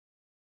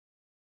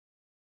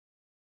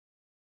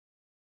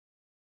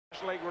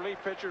National League relief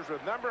pitchers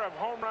with number of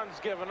home runs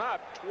given up,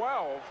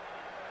 12.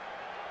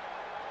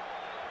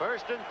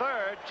 First and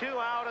third, 2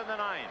 out in the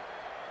ninth.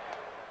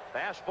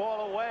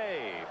 Fastball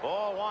away,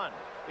 ball one.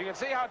 You can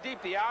see how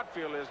deep the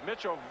outfield is.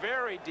 Mitchell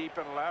very deep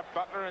in left,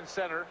 Butler in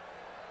center.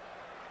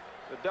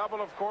 The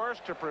double, of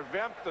course, to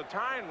prevent the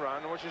tying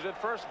run, which is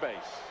at first base.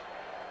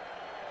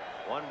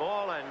 1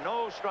 ball and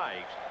no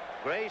strikes.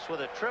 Grace with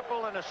a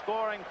triple and a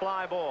scoring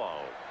fly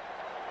ball.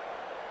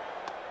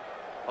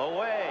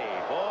 Away,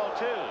 ball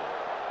 2.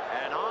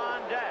 And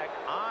on deck,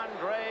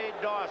 Andre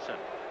Dawson.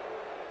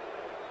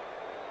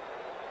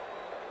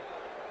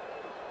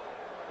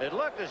 It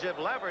looked as if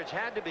Leverage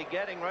had to be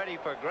getting ready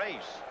for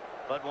Grace,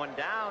 but when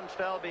Downs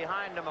fell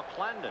behind to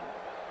McClendon,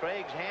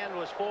 Craig's hand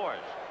was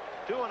forced.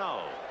 2-0.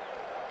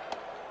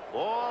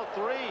 Ball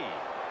 3.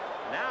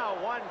 Now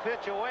 1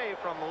 pitch away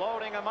from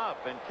loading him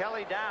up, and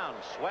Kelly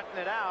Downs sweating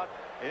it out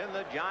in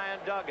the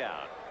Giant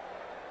dugout.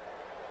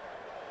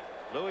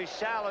 Luis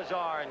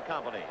Salazar and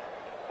company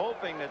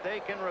hoping that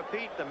they can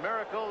repeat the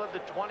miracle of the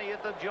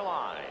 20th of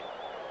July.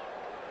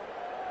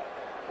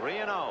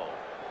 3-0.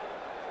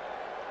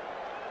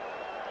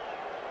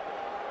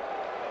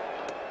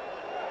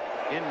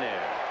 In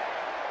there.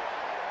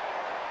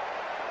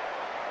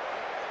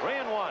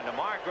 3-1 to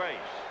Mark Grace.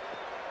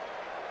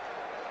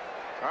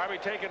 Harvey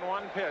taking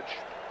 1 pitch.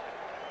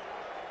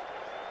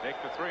 Take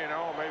the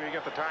 3-0. Maybe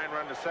get the tying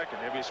run to second.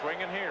 He'll be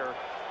swinging here.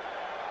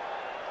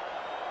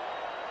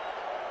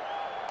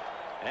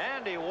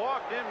 And he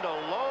walked in to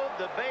load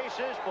the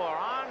bases for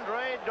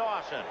Andre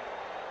Dawson.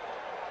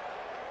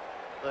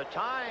 The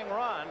tying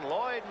run,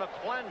 Lloyd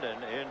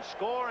McClendon in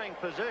scoring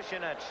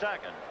position at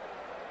second.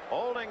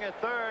 Holding at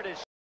third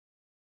is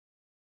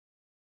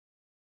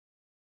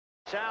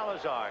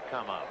Salazar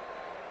come up.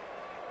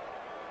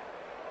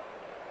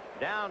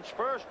 Downs'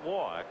 first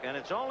walk, and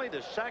it's only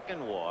the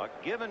second walk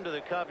given to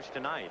the Cubs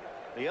tonight.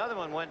 The other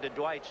one went to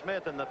Dwight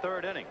Smith in the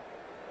 3rd inning.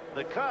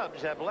 The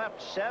Cubs have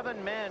left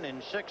 7 men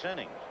in 6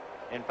 innings.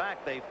 In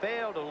fact, they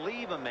failed to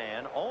leave a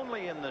man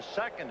only in the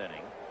 2nd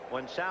inning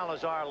when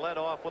Salazar led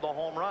off with a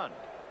home run.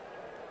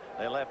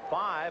 They left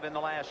 5 in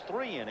the last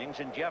 3 innings,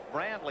 and Jeff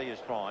Brantley is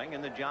throwing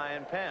in the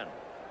Giant pen.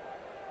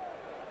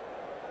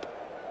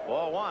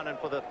 Ball 1, and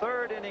for the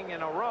 3rd inning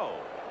in a row,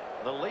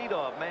 the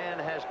leadoff man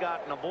has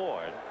gotten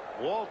aboard.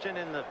 Walton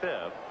in the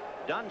 5th,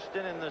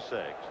 Dunston in the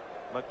 6th,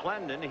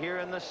 McClendon here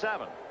in the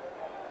 7th.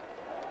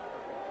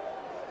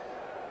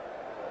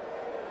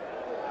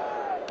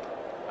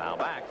 Foul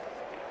back.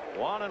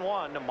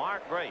 1-1 to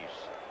Mark Grace.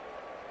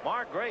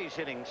 Mark Grace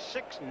hitting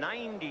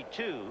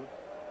 .692.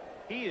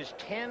 He is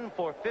 10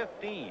 for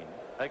 15.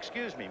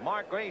 Excuse me,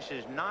 Mark Grace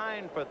is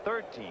 9 for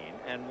 13,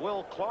 and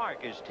Will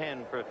Clark is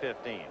 10 for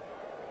 15.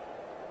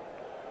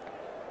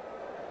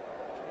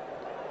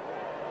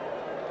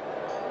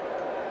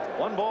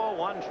 One ball,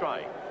 1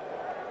 strike.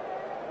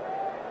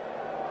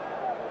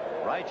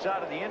 Right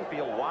side of the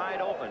infield wide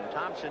open.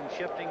 Thompson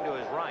shifting to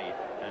his right,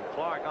 and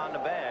Clark on the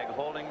bag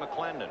holding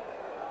McClendon.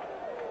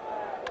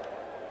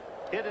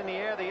 Hit in the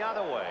air the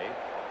other way.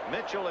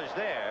 Mitchell is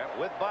there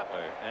with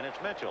Butler, and it's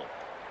Mitchell.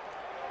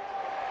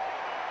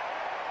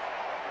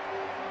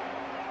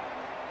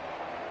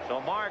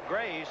 So Mark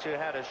Grace, who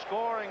had a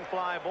scoring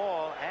fly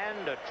ball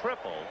and a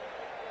triple,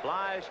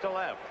 flies to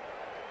left.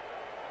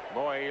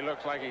 Boy, he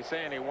looks like he's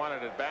saying he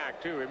wanted it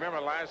back, too.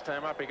 Remember last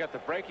time up, he got the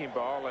breaking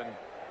ball and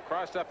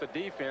crossed up the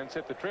defense,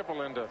 hit the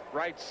triple into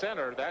right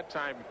center. That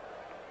time,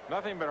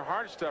 nothing but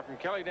hard stuff from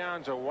Kelly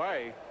Downs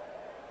away.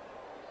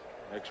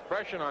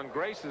 Expression on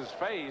Grace's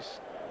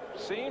face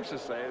seems to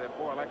say that,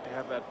 boy, I'd like to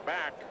have that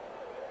back.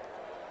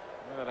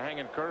 That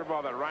hanging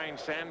curveball that Ryan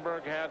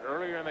Sandberg had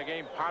earlier in the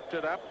game popped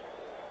it up.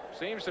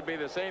 Seems to be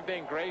the same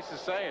thing Grace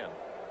is saying.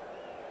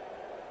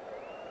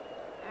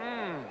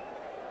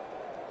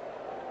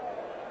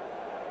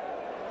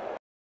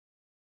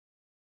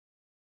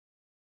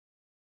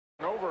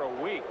 Over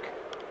a week.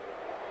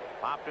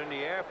 Popped in the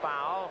air,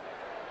 foul.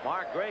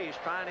 Mark Grace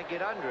trying to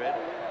get under it.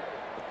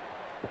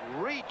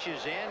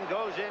 Reaches in,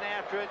 goes in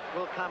after it,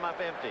 will come up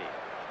empty.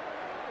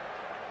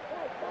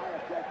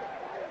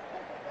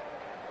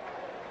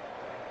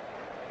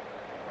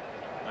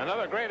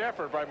 Another great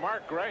effort by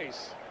Mark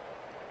Grace.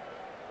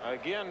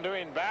 Again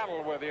doing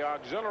battle with the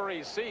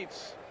auxiliary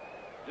seats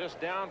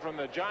just down from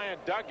the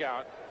Giant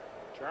dugout.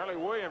 Charlie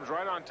Williams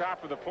right on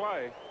top of the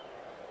play.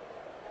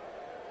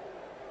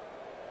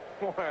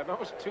 Boy,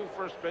 those 2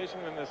 first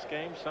basemen in this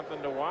game,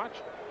 something to watch.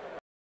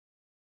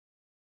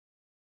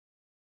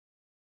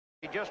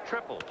 He just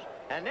triples,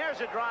 and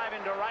there's a drive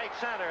into right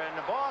center, and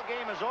the ball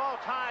game is all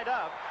tied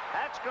up.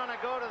 That's going to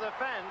go to the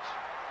fence,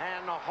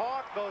 and the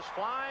Hawk goes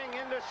flying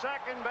into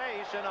second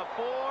base in a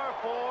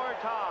 4-4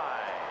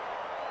 tie.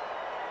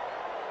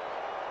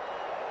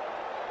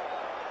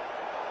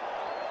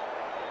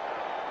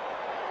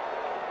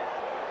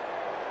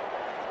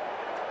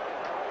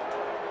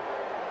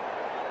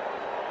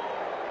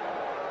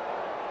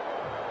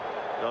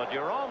 So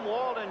Jerome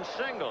Walden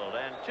singled,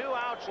 and 2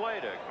 outs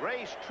later,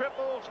 Grace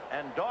triples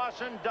and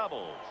Dawson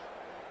doubles.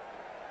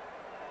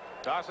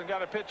 Dawson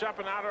got a pitch up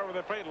and out over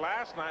the plate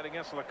last night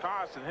against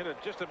Lacoste and hit it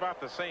just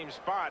about the same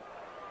spot.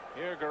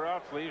 Here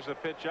Garrelts leaves the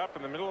pitch up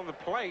in the middle of the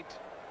plate.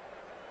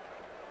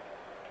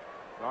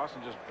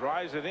 Dawson just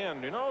drives it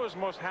in. You know who's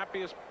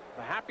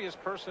the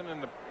happiest person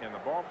in the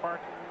ballpark?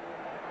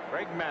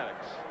 Greg Maddux,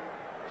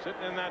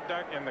 sitting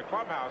in the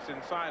clubhouse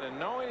inside and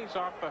knowing he's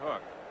off the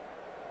hook.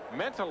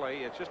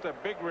 Mentally, it's just a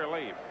big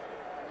relief.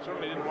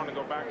 Certainly didn't want to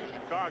go back to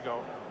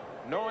Chicago,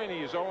 knowing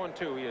he's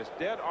 0-2. He is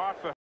dead off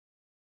the.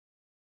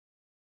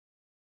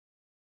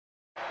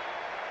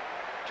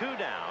 2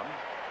 down,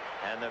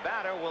 and the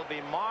batter will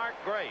be Mark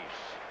Grace.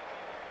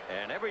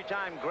 And every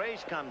time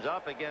Grace comes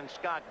up against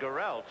Scott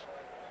Garrelts,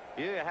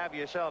 you have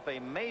yourself a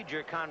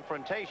major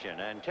confrontation,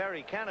 and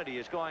Terry Kennedy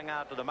is going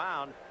out to the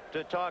mound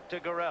to talk to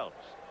Garrelts.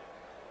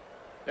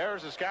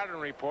 There's the scouting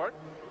report.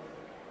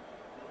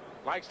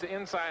 Likes to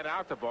inside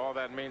out the ball.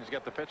 That means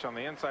get the pitch on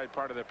the inside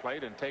part of the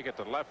plate and take it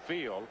to left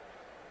field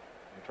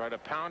and try to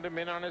pound him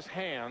in on his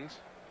hands.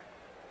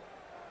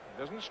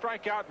 He doesn't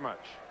strike out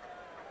much.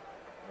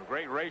 A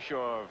great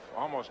ratio of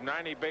almost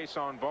 90 base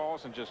on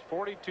balls and just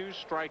 42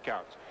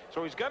 strikeouts.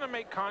 So he's going to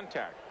make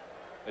contact.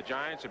 The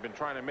Giants have been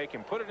trying to make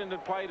him put it into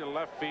play to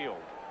left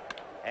field.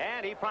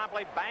 And he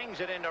promptly bangs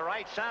it into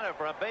right center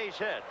for a base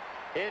hit.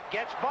 It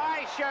gets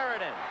by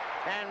Sheridan.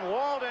 And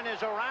Walden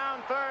is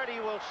around third. He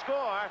will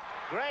score.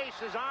 Grace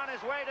is on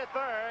his way to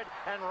third.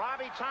 And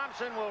Robbie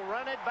Thompson will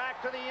run it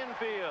back to the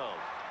infield.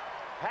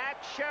 Pat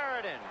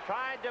Sheridan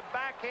tried to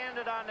backhand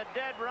it on the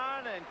dead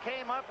run and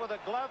came up with a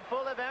glove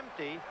full of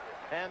empty.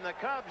 And the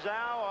Cubs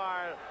now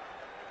are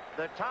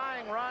the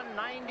tying run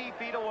 90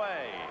 feet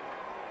away.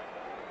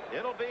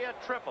 It'll be a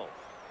triple.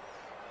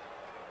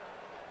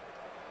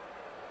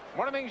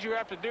 One of the things you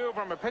have to do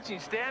from a pitching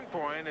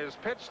standpoint is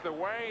pitch the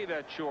way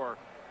that your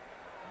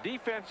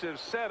defense is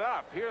set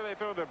up. Here they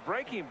throw the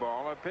breaking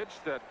ball, a pitch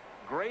that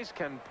Grace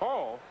can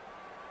pull.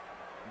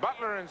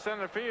 Butler in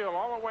center field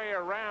all the way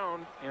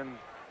around in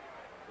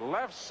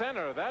left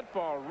center. That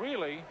ball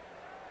really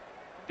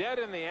dead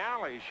in the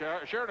alley.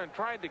 Sheridan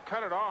tried to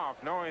cut it off,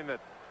 knowing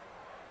that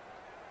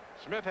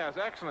Smith has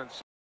excellent.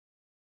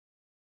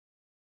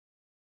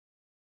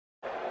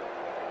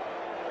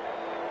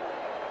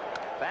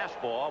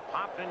 Fastball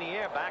popped in the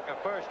air back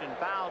of first in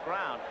foul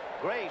ground.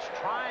 Grace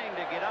trying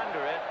to get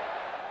under it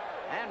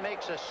and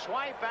makes a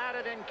swipe at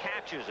it and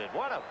catches it.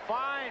 What a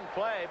fine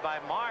play by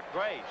Mark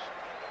Grace.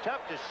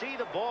 Tough to see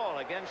the ball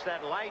against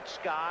that light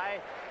sky.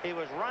 He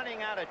was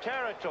running out of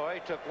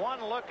territory, took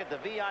one look at the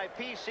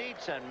VIP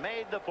seats and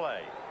made the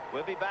play.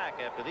 We'll be back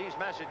after these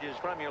messages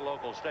from your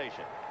local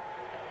station.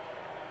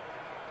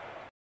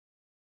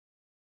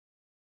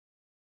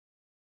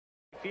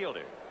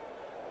 Fielder.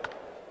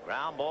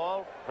 Ground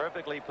ball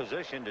perfectly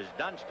positioned as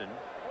Dunston.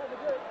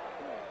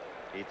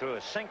 He threw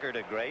a sinker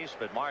to Grace,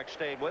 but Mark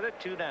stayed with it.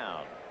 2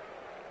 down.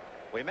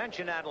 We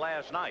mentioned that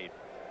last night.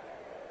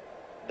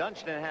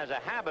 Dunston has a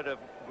habit of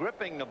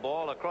gripping the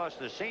ball across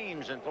the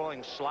seams and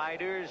throwing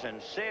sliders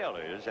and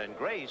sailors, and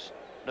Grace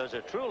does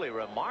a truly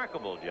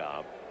remarkable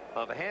job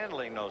of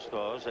handling those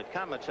throws that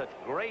come at such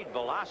great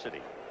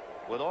velocity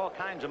with all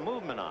kinds of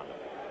movement on them.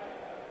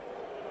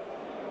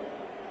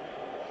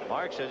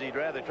 Mark says he'd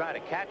rather try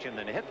to catch him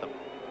than hit them.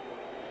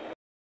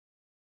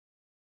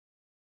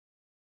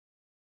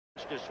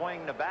 To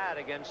swing the bat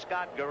against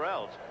Scott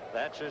Garrelts.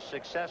 That's a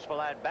successful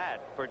at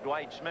bat for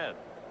Dwight Smith.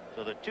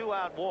 So the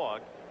 2-out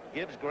walk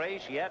gives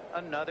Grace yet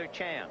another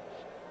chance.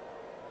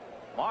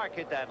 Mark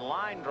hit that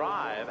line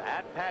drive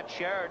at Pat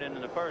Sheridan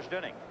in the first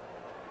inning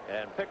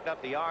and picked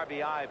up the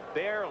RBI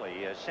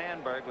barely as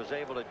Sandberg was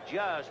able to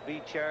just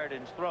beat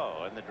Sheridan's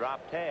throw and the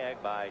drop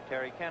tag by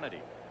Terry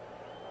Kennedy.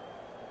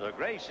 So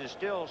Grace is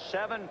still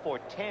 7 for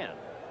 10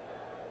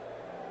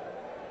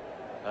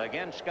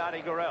 against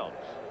Scotty Garrelts.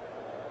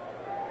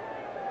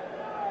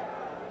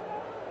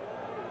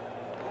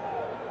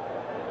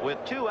 With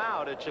 2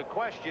 out, it's a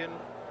question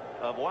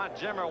of what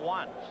Zimmer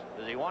wants.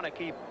 Does he want to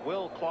keep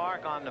Will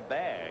Clark on the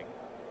bag,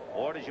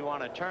 or does he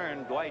want to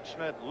turn Dwight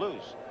Smith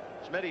loose?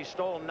 Smitty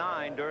stole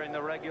 9 during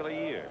the regular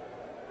year.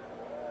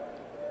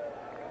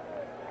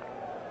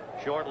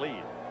 Short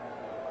lead.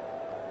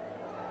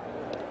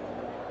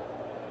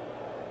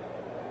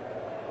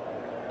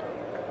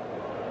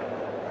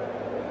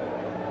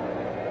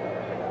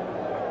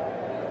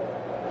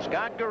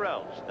 Scott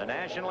Garrelts, the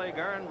National League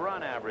earned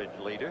run average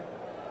leader.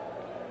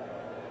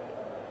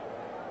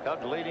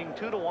 Cubs leading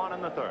 2-1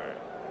 in the third.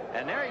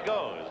 And there he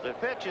goes. The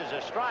pitch is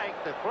a strike.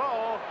 The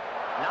throw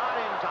not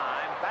in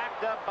time.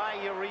 Backed up by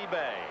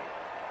Uribe.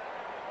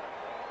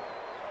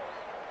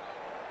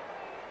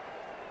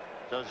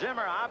 So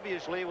Zimmer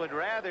obviously would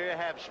rather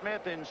have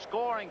Smith in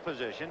scoring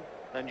position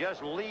than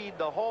just lead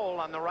the hole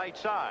on the right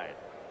side.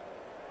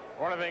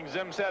 One of the things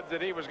Zim said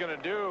that he was going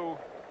to do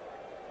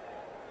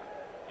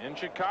in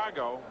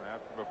Chicago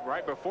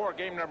right before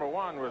game number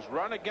 1 was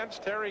run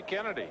against Terry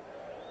Kennedy.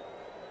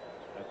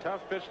 A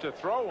tough pitch to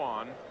throw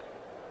on.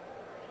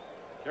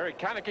 Terry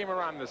kind of came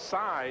around the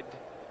side.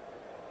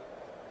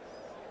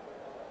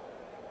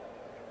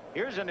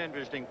 Here's an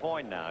interesting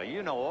point now.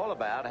 You know all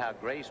about how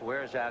Grace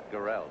wears out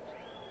Garrelts.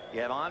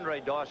 Yeah,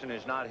 Andre Dawson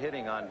is not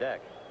hitting on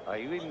deck. Are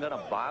you even going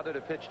to bother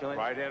to pitch to him?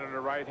 Right-hander to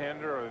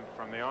right-hander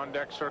from the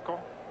on-deck circle.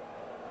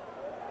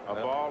 A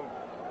ball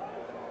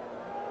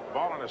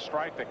and a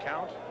strike to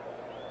count.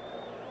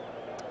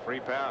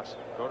 Free pass.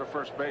 Go to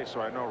first base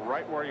so I know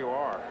right where you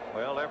are.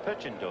 Well, they're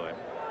pitching to him.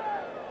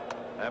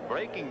 That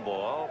breaking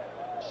ball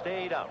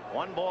stayed up.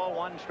 1 ball,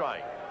 1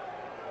 strike.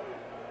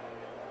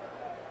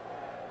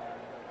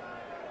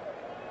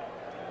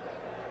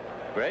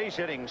 Gray's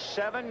hitting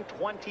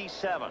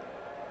 .727.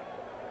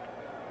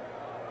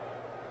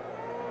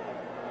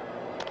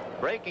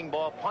 Breaking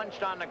ball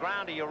punched on the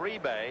ground to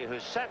Uribe, who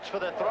sets for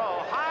the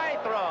throw. High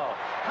throw.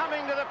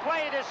 Coming to the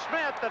plate is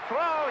Smith. The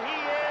throw.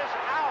 He is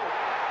out.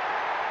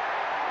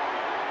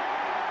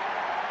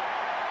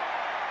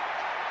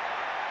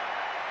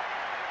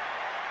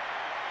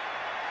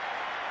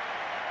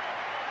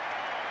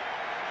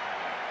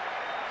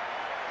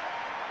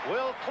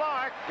 Will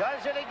Clark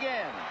does it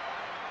again.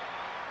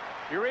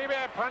 Uribe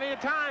had plenty of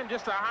time.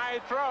 Just a high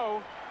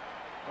throw.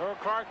 Will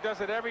Clark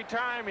does it every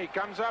time. He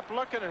comes up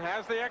looking and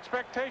has the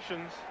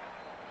expectations.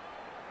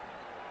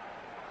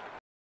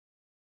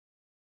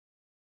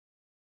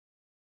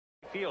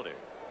 Fielder.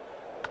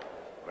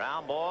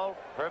 Ground ball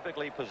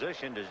perfectly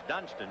positioned as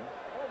Dunston.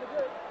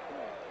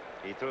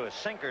 He threw a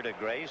sinker to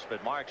Grace,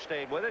 but Mark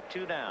stayed with it.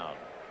 2 down.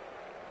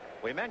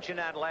 We mentioned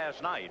that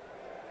last night.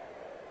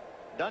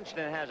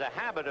 Dunston has a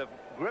habit of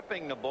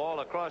gripping the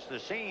ball across the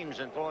seams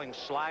and throwing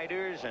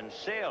sliders and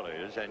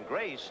sailors, and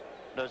Grace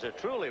does a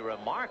truly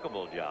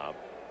remarkable job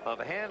of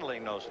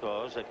handling those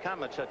throws that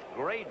come at such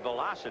great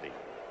velocity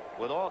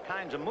with all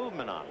kinds of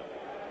movement on them.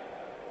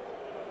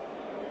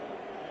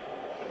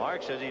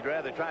 Mark says he'd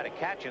rather try to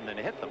catch him than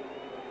hit them.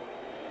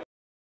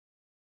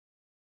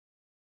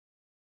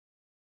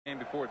 And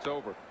before it's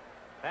over.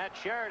 Pat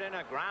Sheridan,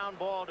 a ground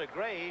ball to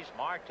Grace.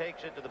 Mark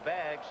takes it to the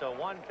bag, so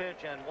 1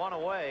 pitch and 1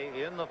 away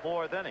in the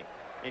 4th inning.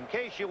 In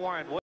case you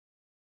weren't with.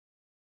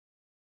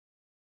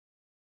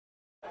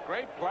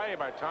 Great play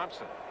by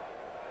Thompson.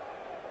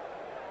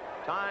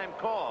 Time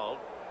called,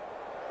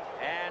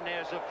 and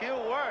there's a few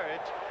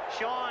words.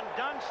 Sean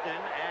Dunston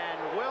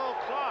and Will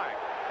Clark.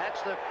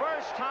 That's the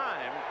first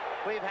time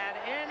we've had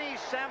any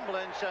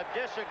semblance of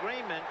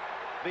disagreement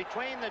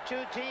between the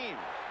 2 teams.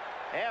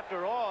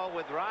 After all,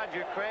 with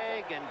Roger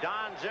Craig and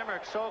Don Zimmer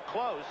so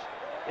close,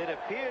 it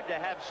appeared to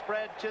have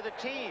spread to the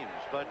teams.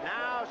 But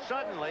now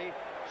suddenly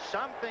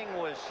something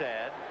was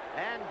said,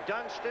 and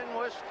Dunston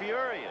was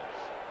furious.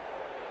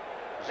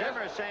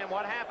 Zimmer saying,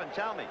 "What happened?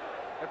 Tell me."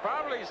 It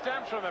probably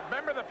stems from the,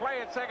 remember the play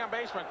at second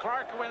base when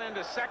Clark went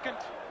into second?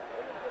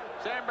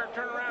 Sandberg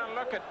turned around and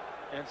looked at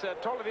and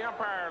told the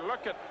umpire,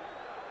 look at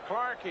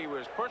Clark. He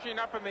was pushing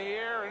up in the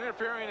air,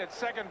 interfering at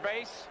second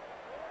base.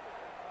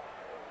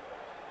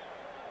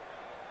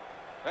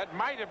 That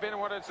might have been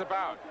what it's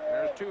about.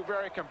 There's 2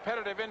 very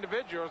competitive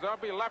individuals. They'll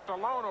be left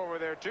alone over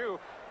there too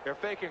if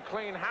they can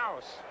clean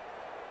house.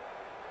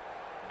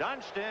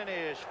 Dunston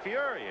is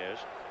furious.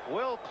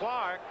 Will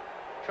Clark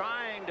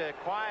trying to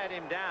quiet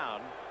him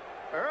down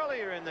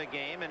earlier in the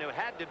game, and it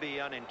had to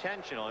be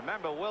unintentional.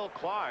 Remember, Will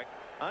Clark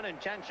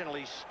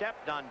unintentionally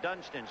stepped on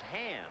Dunston's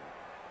hand.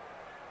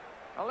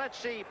 Now let's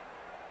see.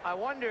 I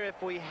wonder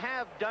if we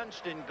have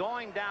Dunston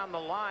going down the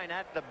line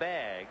at the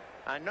bag.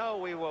 I know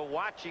we were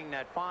watching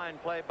that fine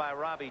play by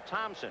Robbie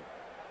Thompson,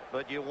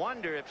 but you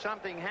wonder if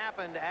something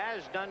happened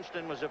as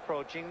Dunston was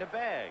approaching the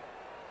bag.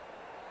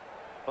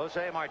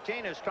 Jose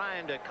Martinez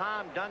trying to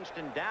calm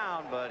Dunston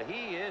down, but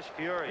he is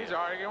furious. He's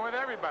arguing with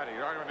everybody.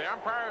 He's arguing with the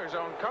umpire, his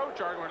own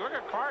coach, arguing. Look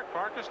at Clark.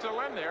 Clark is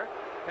still in there.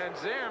 And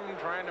Zim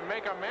trying to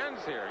make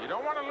amends here. You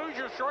don't want to lose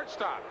your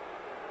shortstop.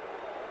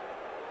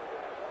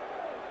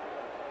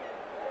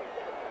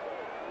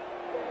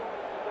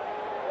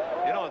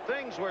 You know,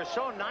 things were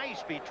so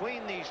nice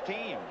between these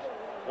teams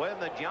when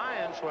the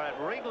Giants were at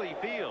Wrigley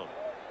Field.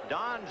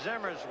 Don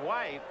Zimmer's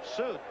wife,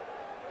 Sue,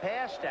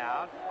 passed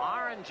out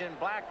orange and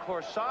black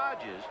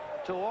corsages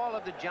to all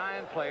of the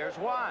Giant players'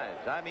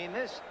 wives. I mean,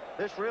 this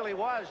really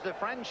was the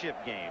friendship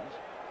games.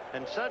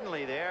 And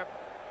suddenly there,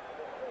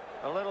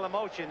 a little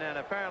emotion, and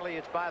apparently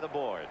it's by the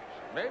boards.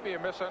 Maybe a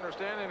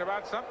misunderstanding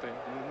about something.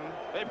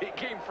 They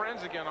became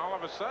friends again all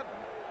of a sudden.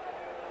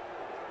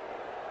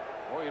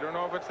 Well, you don't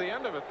know if it's the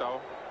end of it,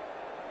 though.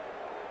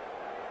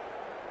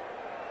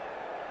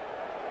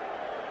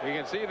 You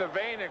can see the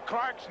vein in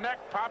Clark's neck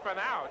popping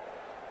out.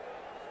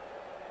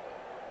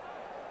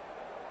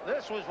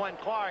 This was when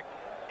Clark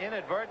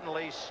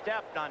inadvertently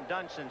stepped on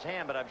Dunston's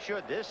hand, but I'm sure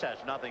this has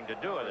nothing to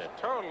do with it.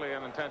 Totally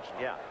unintentional.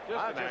 Yeah.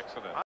 Just an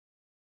accident.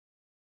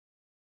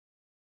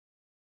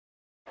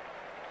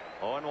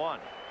 0-1.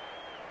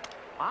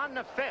 On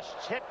the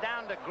fists, hit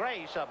down to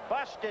Grace, a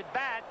busted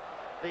bat,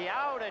 the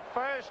out at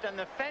first, and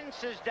the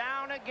fence is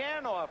down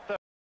again off third.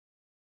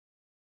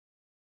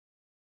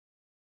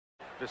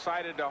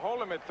 Decided to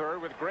hold him at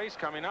third with Grace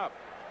coming up.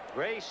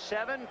 Grace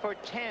 7 for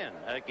 10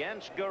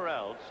 against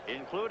Gereltz,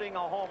 including a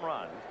home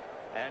run.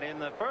 And in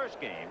the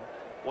first game,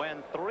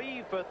 went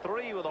 3 for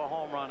 3 with a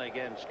home run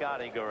against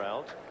Scotty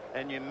Gurelt.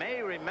 And you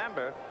may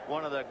remember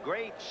one of the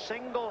great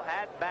single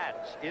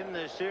at-bats in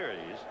this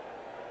series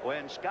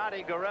when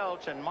Scotty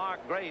Gurelt and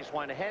Mark Grace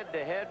went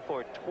head-to-head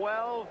for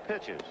 12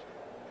 pitches.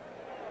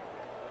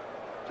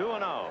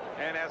 2-0.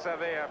 And as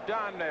they have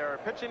done, they're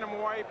pitching them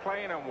away,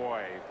 playing them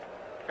away.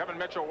 Kevin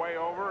Mitchell way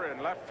over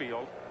in left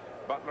field.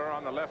 Butler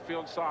on the left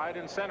field side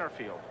in center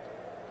field.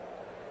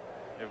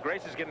 If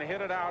Grace is going to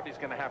hit it out, he's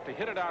going to have to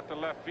hit it out to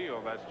left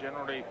field. That's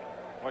generally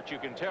what you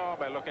can tell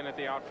by looking at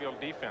the outfield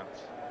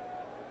defense.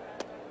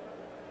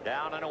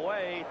 Down and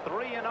away,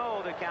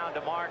 3-0 the count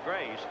to Mark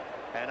Grace.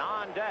 And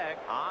on deck,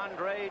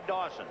 Andre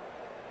Dawson.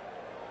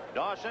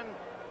 Dawson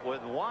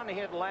with 1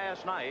 hit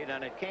last night,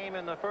 and it came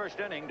in the first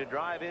inning to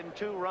drive in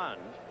 2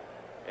 runs.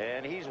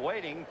 And he's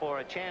waiting for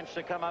a chance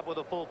to come up with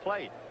a full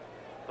plate.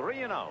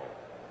 3-0.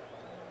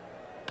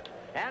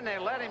 And they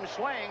let him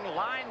swing.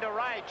 Line to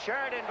right.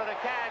 Sheridan for the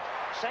catch.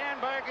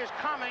 Sandberg is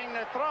coming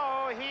to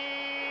throw.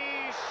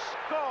 He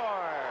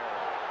scores.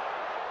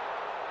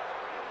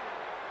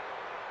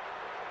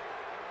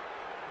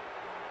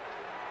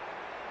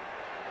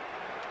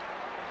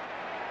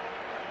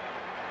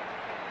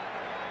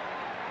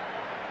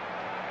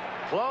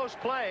 Close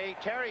play.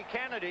 Terry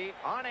Kennedy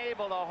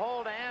unable to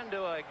hold on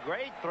to a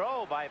great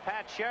throw by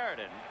Pat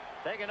Sheridan.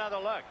 Take another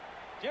look.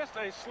 Just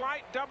a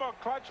slight double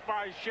clutch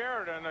by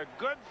Sheridan. A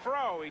good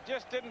throw. He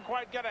just didn't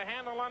quite get a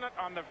handle on it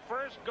on the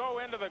first go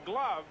into the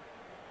glove.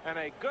 And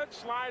a good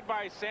slide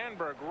by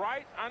Sandberg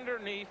right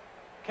underneath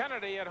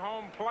Kennedy at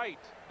home plate.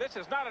 This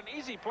is not an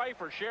easy play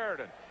for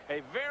Sheridan.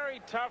 A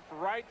very tough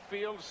right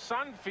field,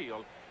 sun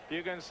field.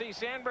 You can see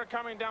Sandberg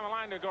coming down the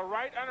line to go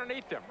right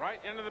underneath him, right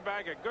into the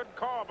bag. A good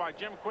call by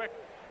Jim Quick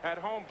at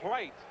home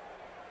plate.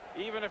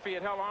 Even if he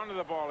had held on to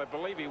the ball, I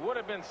believe he would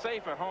have been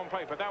safe at home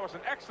plate. But that was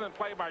an excellent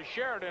play by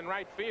Sheridan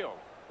right field.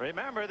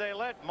 Remember, they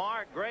let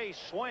Mark Grace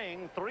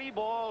swing 3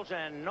 balls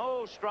and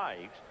no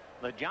strikes.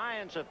 The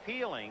Giants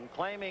appealing,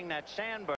 claiming that Sandberg